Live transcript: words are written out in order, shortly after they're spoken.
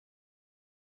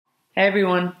Hey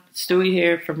everyone, Stewart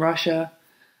here from Russia.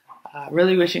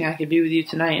 Really wishing I could be with you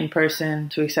tonight in person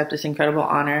to accept this incredible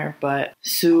honor, but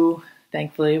Sue,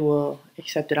 thankfully, will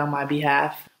accept it on my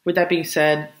behalf. With that being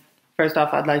said, first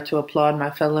off, I'd like to applaud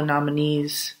my fellow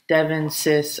nominees, Devin,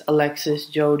 Sis, Alexis,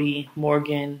 Jody,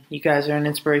 Morgan. You guys are an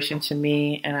inspiration to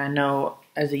me, and I know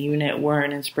as a unit we're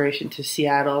an inspiration to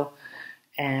Seattle,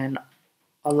 and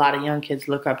a lot of young kids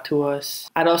look up to us.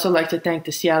 I'd also like to thank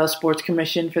the Seattle Sports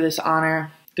Commission for this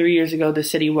honor. 3 years ago, the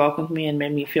city welcomed me and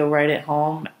made me feel right at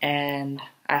home, and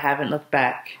I haven't looked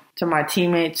back. To my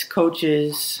teammates,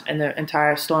 coaches, and the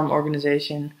entire Storm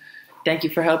organization, thank you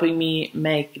for helping me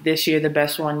make this year the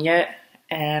best one yet,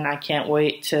 and I can't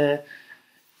wait to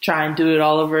try and do it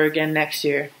all over again next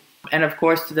year. And of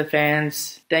course, to the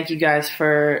fans, thank you guys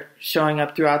for showing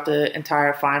up throughout the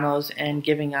entire finals and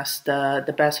giving us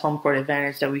the best home court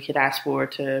advantage that we could ask for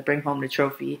to bring home the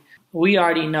trophy. We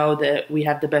already know that we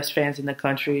have the best fans in the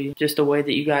country, just the way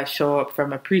that you guys show up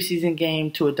from a preseason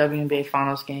game to a WNBA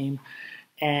Finals game.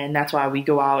 And that's why we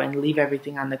go out and leave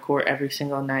everything on the court every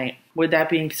single night. With that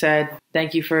being said,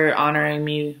 thank you for honoring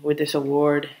me with this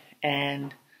award.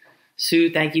 And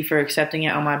Sue, thank you for accepting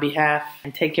it on my behalf.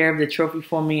 And take care of the trophy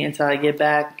for me until I get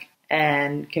back.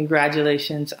 And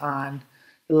congratulations on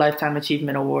the Lifetime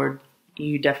Achievement Award.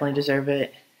 You definitely deserve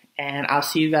it. And I'll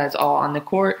see you guys all on the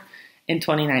court in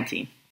 2019.